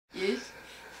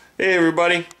Hey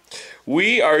everybody,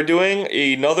 we are doing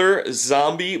another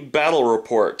zombie battle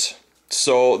report.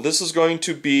 So this is going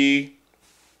to be,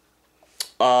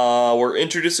 we're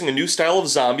introducing a new style of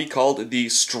zombie called the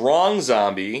strong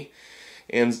zombie.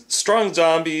 And strong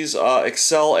zombies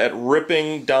excel at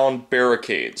ripping down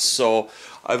barricades. So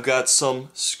I've got some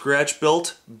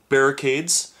scratch-built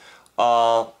barricades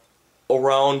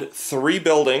around 3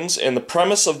 buildings, and the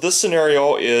premise of this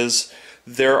scenario is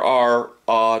there are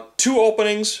 2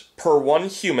 openings per 1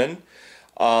 human.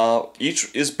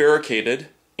 Each is barricaded,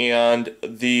 and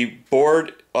the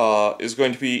board is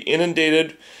going to be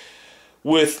inundated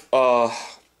with 4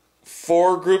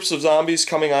 groups of zombies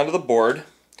coming onto the board,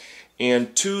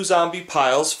 and 2 zombie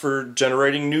piles for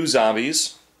generating new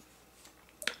zombies.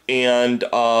 And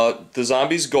the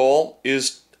zombies' goal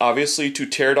is obviously to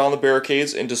tear down the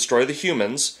barricades and destroy the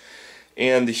humans.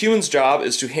 And the humans' job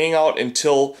is to hang out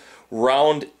until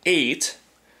round 8,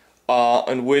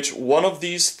 in which one of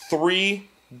these 3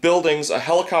 buildings, a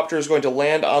helicopter is going to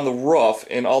land on the roof,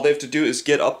 and all they have to do is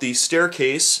get up the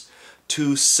staircase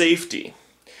to safety.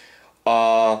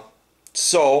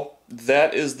 So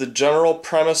that is the general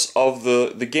premise of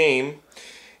the game,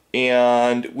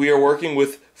 and we are working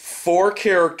with 4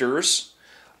 characters.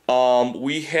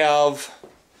 We have,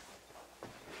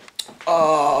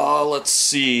 let's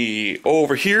see,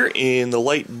 over here in the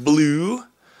light blue,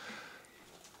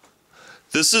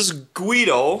 this is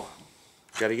Guido.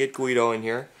 Gotta get Guido in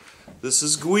here. This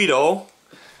is Guido.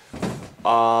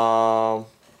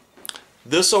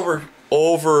 This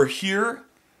over here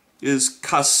is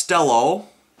Costello.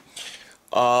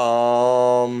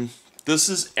 This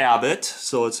is Abbott,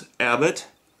 so it's Abbott,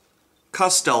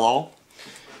 Costello,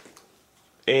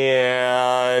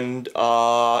 and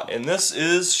this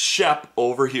is Shep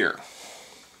over here.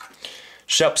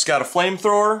 Shep's got a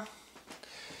flamethrower,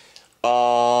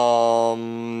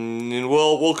 and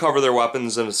we'll cover their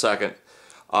weapons in a second.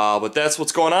 But that's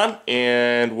what's going on,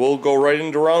 and we'll go right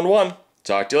into round 1.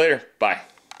 Talk to you later. Bye.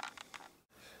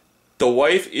 The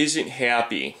wife isn't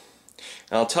happy.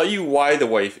 And I'll tell you why the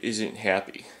wife isn't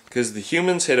happy. Because the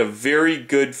humans had a very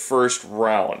good first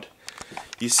round.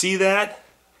 You see that?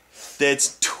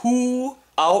 That's 2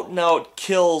 out-and-out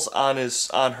kills on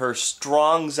her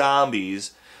strong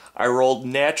zombies. I rolled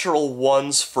natural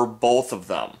 1s for both of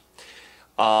them.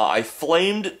 I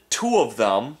flamed 2 of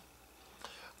them,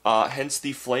 hence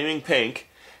the flaming pink,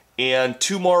 and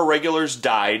 2 more regulars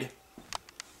died.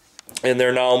 And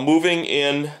they're now moving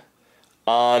in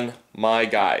on my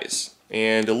guys.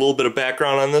 And a little bit of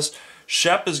background on this.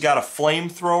 Shep has got a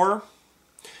flamethrower,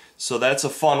 so that's a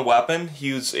fun weapon.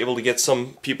 He was able to get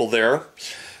some people there.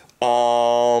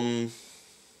 Mr.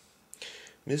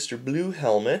 Blue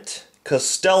Helmet.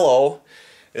 Costello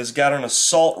has got an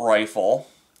assault rifle.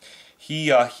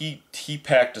 He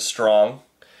packed a strong.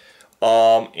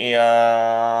 And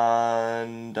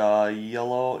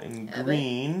yellow and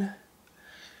green.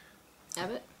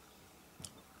 Abbott.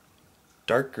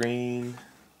 Dark green.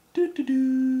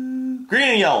 Green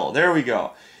and yellow. There we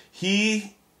go.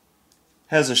 He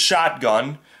has a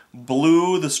shotgun.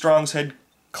 Blew the strong's head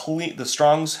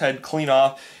clean.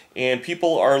 Off, and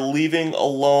people are leaving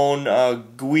alone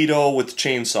Guido with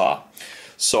chainsaw.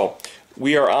 So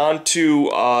we are on to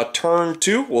turn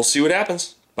 2. We'll see what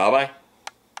happens. Bye bye.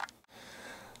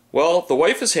 Well, the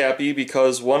wife is happy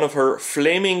because one of her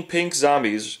flaming pink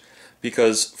zombies.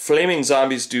 Because flaming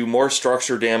zombies do more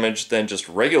structure damage than just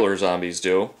regular zombies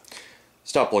do.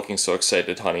 Stop looking so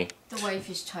excited, honey. The wife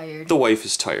is tired. The wife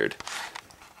is tired.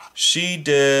 She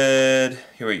did,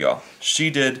 here we go.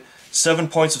 She did 7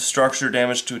 points of structure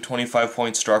damage to a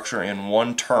 25-point structure in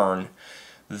 1 turn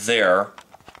there.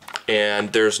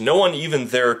 And there's no one even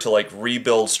there to like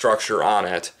rebuild structure on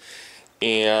it.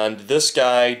 And this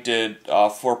guy did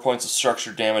 4 points of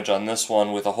structure damage on this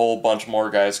one with a whole bunch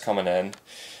more guys coming in.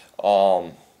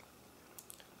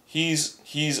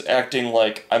 He's acting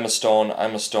like I'm a stone,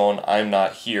 I'm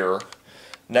not here.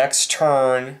 Next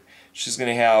turn, she's going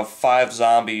to have 5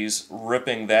 zombies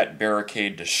ripping that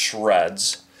barricade to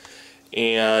shreds.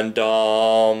 And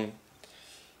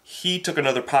he took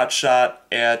another pot shot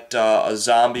at a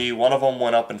zombie. One of them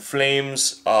went up in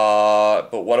flames,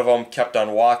 but one of them kept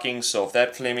on walking. So if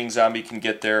that flaming zombie can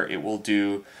get there, it will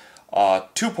do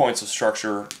 2 points of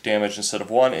structure damage instead of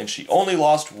 1, and she only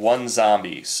lost 1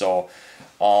 zombie. So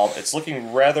it's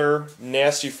looking rather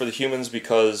nasty for the humans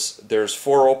because there's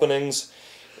 4 openings,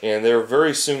 and they're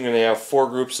very soon going to have 4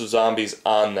 groups of zombies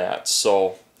on that.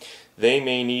 So they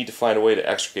may need to find a way to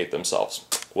extricate themselves.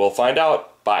 We'll find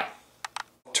out. Bye.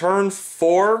 Turn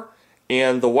 4,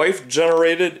 and the wife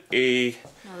generated a...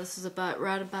 No, this is about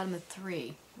right at bottom of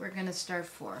 3. We're going to start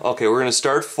 4. Okay, we're going to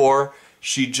start 4.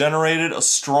 She generated a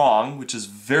strong, which is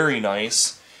very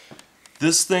nice.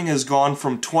 This thing has gone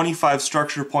from 25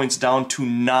 structure points down to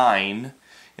 9.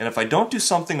 And if I don't do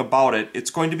something about it, it's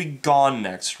going to be gone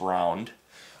next round.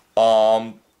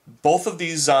 Both of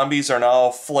these zombies are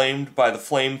now flamed by the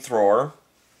flamethrower.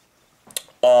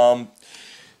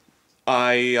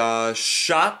 I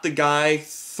shot the guy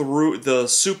through the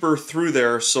super through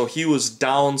there, so he was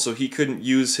down, so he couldn't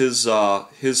use his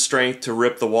strength to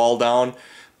rip the wall down.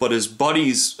 But his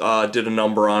buddies did a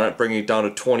number on it, bringing it down to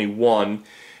 21.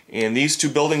 And these two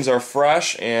buildings are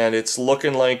fresh, and it's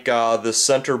looking like the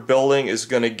center building is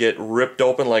going to get ripped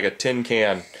open like a tin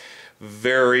can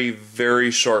very,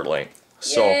 very shortly.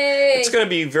 So Yay! It's going to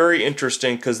be very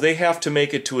interesting because they have to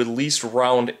make it to at least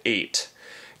round 8.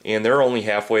 And they're only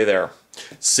halfway there.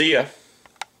 See ya.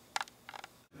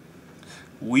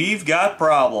 We've got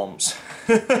problems.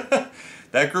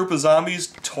 That group of zombies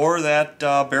tore that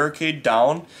barricade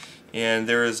down, and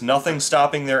there is nothing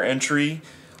stopping their entry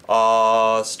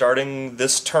starting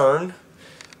this turn.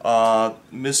 I've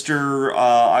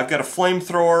got a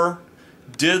flamethrower,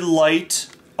 did light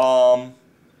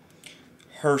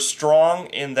her strong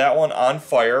and that one on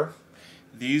fire.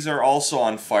 These are also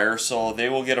on fire, so they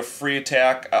will get a free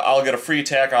attack. I'll get a free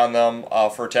attack on them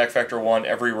for attack factor 1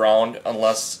 every round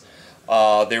unless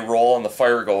they roll and the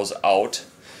fire goes out.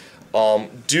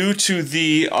 Due to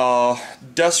the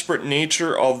desperate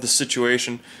nature of the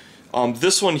situation,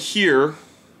 this one here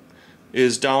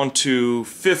is down to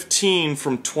 15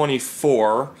 from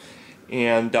 24,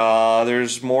 and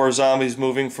there's more zombies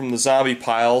moving from the zombie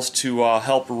piles to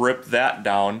help rip that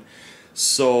down.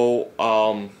 So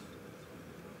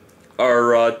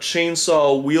our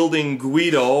chainsaw-wielding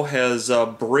Guido has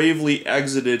bravely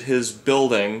exited his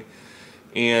building,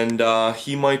 and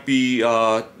he might be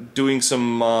doing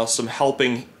some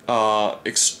helping,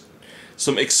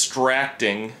 some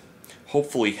extracting,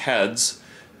 hopefully heads,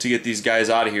 to get these guys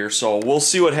out of here. So we'll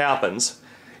see what happens.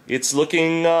 It's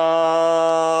looking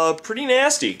pretty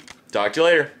nasty. Talk to you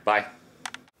later. Bye.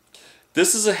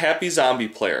 This is a happy zombie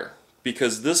player,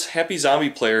 because this happy zombie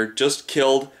player just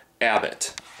killed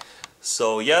Abbott.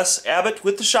 So yes, Abbott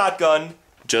with the shotgun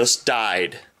just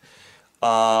died.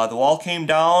 The wall came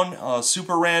down,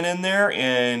 Super ran in there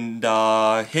and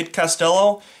hit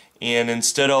Costello, and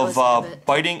instead of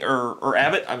biting, or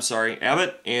Abbott, I'm sorry,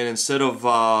 Abbott, and instead of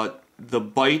the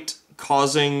bite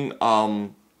causing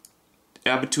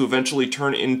Abbott to eventually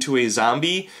turn into a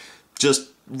zombie, just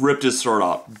ripped his throat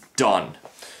out. Done.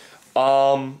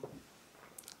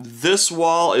 This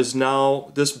wall is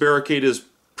now, this barricade is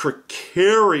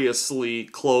precariously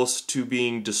close to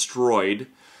being destroyed.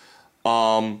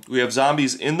 We have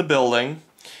zombies in the building.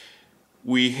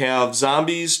 We have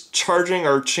zombies charging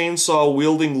our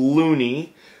chainsaw-wielding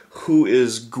loony, who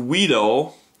is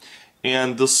Guido.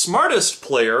 And the smartest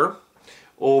player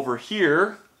over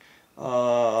here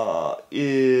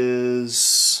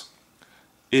is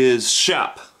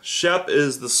Shep. Shep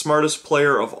is the smartest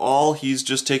player of all. He's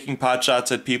just taking pot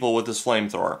shots at people with his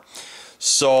flamethrower.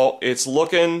 So it's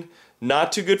looking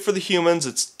not too good for the humans.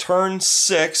 It's turn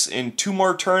 6. In 2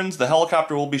 more turns, the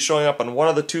helicopter will be showing up on one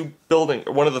of the 3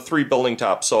 building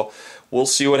tops. So we'll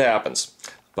see what happens.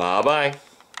 Bye bye.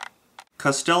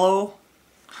 Costello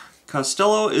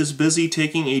is busy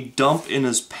taking a dump in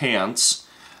his pants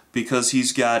because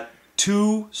he's got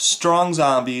 2 strong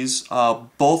zombies,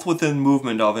 both within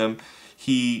movement of him.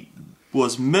 He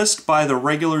was missed by the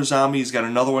regular zombie. He's got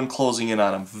another one closing in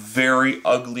on him. Very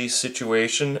ugly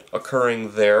situation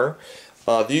occurring there.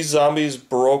 These zombies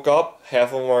broke up.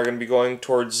 Half of them are going to be going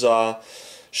towards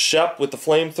Shep with the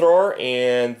flamethrower,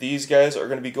 and these guys are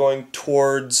going to be going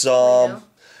towards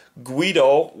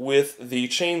Guido with the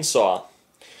chainsaw.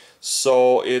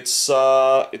 So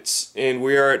and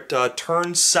we are at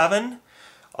turn 7.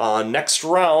 Next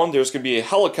round, there's going to be a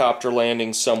helicopter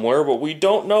landing somewhere, but we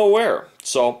don't know where.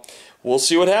 So we'll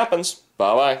see what happens.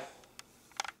 Bye-bye.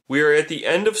 We are at the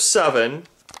end of 7.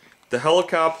 The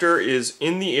helicopter is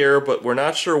in the air, but we're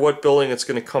not sure what building it's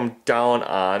going to come down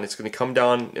on. It's going to come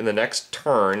down in the next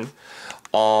turn.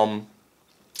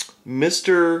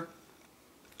 Mr.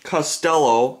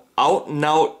 Costello out and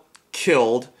out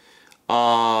killed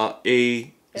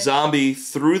a zombie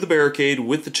through the barricade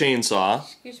with the chainsaw.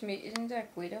 Excuse me, isn't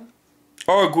that Guido?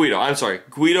 Oh, Guido, I'm sorry.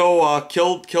 Guido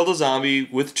killed a zombie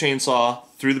with chainsaw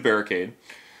through the barricade.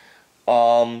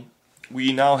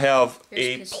 We now have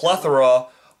a plethora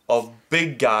of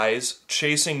big guys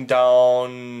chasing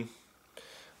down...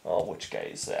 Oh, which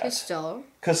guy is that? Costello.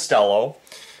 Costello.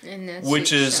 And that's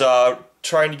which is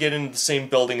trying to get into the same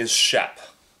building as Shep.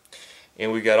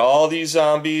 And we got all these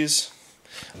zombies.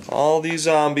 All these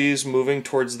zombies moving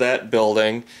towards that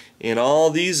building, and all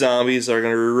these zombies are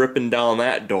going to be ripping down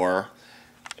that door,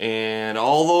 and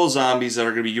all those zombies that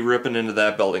are going to be ripping into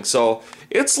that building. So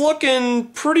it's looking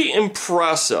pretty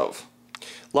impressive.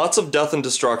 Lots of death and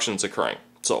destruction's occurring.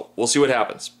 So we'll see what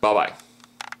happens. Bye-bye.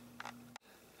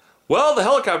 Well, the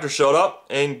helicopter showed up,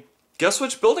 and guess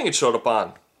which building it showed up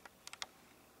on?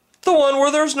 The one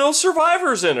where there's no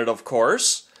survivors in it, of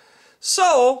course.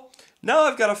 So now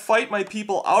I've got to fight my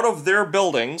people out of their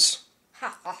buildings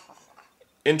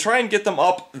and try and get them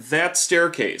up that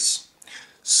staircase.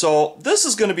 So this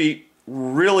is going to be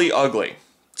really ugly.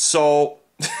 So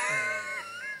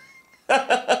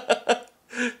I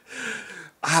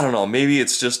don't know, maybe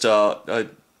it's just I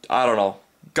don't know,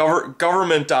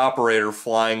 government operator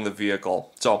flying the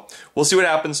vehicle. So we'll see what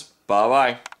happens.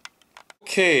 Bye-bye.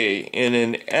 Okay, in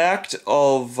an act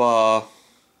of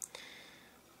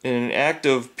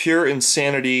pure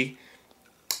insanity,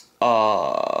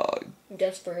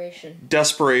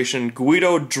 desperation,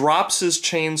 Guido drops his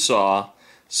chainsaw,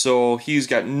 so he's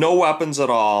got no weapons at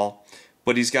all,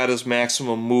 but he's got his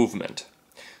maximum movement.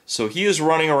 So he is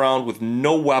running around with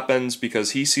no weapons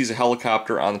because he sees a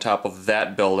helicopter on the top of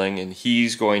that building, and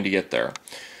he's going to get there.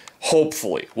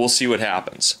 Hopefully. We'll see what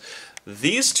happens.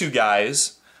 These two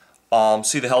guys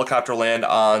see the helicopter land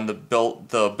on the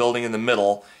building in the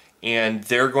middle, and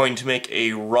they're going to make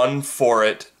a run for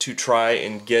it to try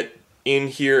and get in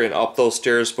here and up those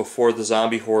stairs before the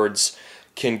zombie hordes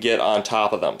can get on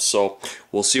top of them. So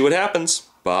we'll see what happens.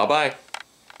 Bye-bye.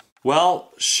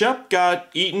 Well, Shep got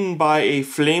eaten by a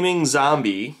flaming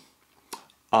zombie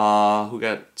who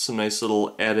got some nice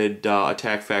little added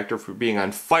attack factor for being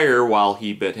on fire while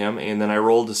he bit him, and then I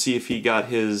rolled to see if he got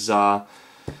his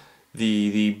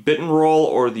the bitten roll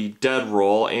or the dead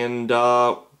roll, and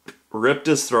ripped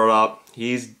his throat out.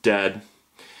 He's dead.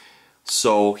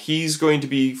 So he's going to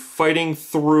be fighting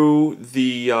through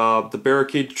the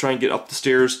barricade to try and get up the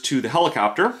stairs to the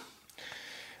helicopter.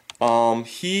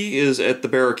 He is at the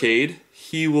barricade.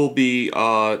 He will be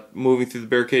moving through the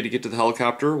barricade to get to the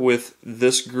helicopter with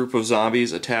this group of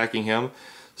zombies attacking him.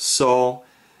 So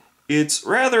it's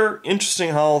rather interesting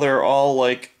how they're all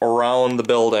like around the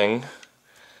building.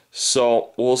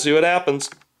 So we'll see what happens.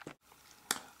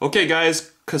 Okay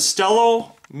guys,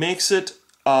 Costello makes it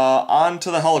onto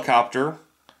the helicopter.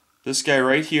 This guy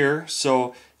right here.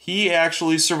 So he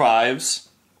actually survives.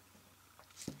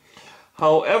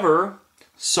 However,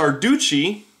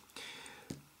 Sarducci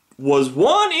was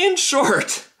 1 inch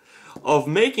short of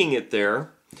making it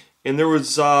there, and there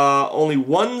was only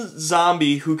one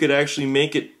zombie who could actually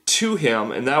make it to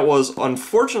him, and that was,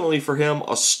 unfortunately for him,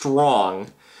 a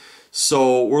strong.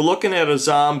 So we're looking at a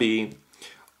zombie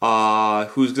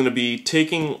who's going to be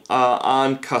taking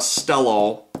on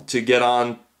Costello to get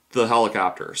on the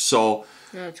helicopter. So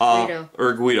no, it's Guido.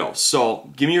 Or Guido.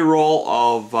 So give me a roll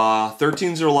of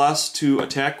 13s or less to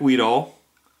attack Guido.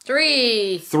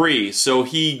 3. 3. So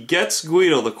he gets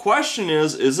Guido. The question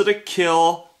is it a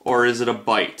kill or is it a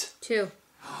bite? 2.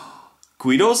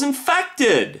 Guido's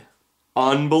infected.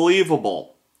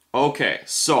 Unbelievable. Okay,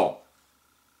 so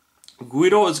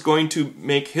Guido is going to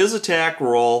make his attack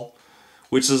roll,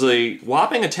 which is a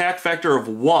whopping attack factor of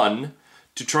 1,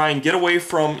 to try and get away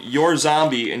from your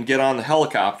zombie and get on the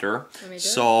helicopter.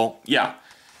 So, yeah.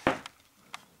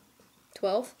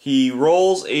 12. He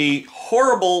rolls a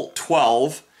horrible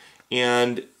 12,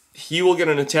 and he will get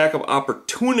an attack of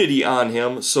opportunity on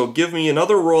him. So give me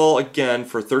another roll again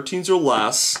for 13s or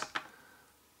less.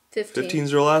 15.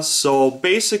 15s or less. So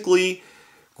basically,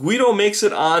 Guido makes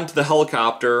it onto the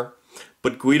helicopter,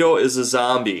 but Guido is a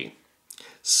zombie.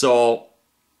 So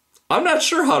I'm not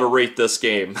sure how to rate this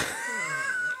game.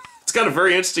 It's got a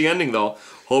very interesting ending, though.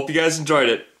 Hope you guys enjoyed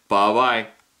it. Bye-bye.